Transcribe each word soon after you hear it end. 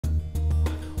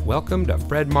Welcome to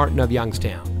Fred Martin of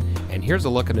Youngstown, and here's a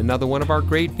look at another one of our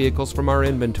great vehicles from our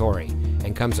inventory,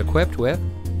 and comes equipped with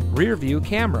rear view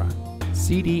camera,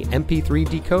 CD MP3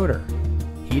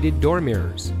 decoder, heated door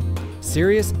mirrors,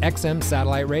 Sirius XM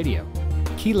satellite radio,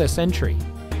 keyless entry,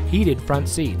 heated front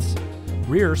seats,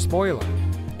 rear spoiler,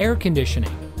 air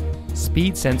conditioning,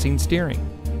 speed sensing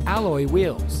steering, alloy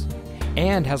wheels,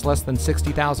 and has less than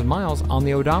 60,000 miles on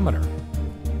the odometer.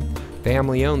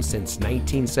 Family owned since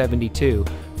 1972,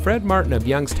 Fred Martin of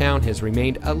Youngstown has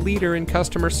remained a leader in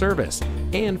customer service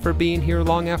and for being here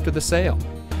long after the sale.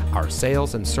 Our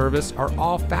sales and service are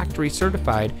all factory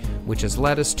certified, which has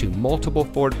led us to multiple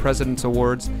Ford President's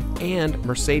Awards and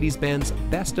Mercedes-Benz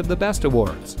Best of the Best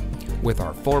Awards. With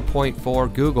our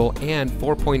 4.4 Google and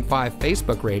 4.5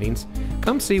 Facebook ratings,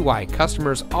 come see why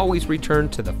customers always return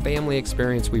to the family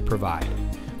experience we provide.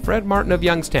 Fred Martin of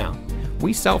Youngstown.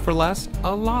 We sell for less,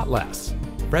 a lot less.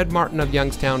 Fred Martin of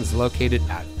Youngstown is located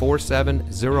at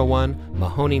 4701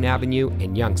 Mahoning Avenue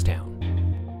in Youngstown.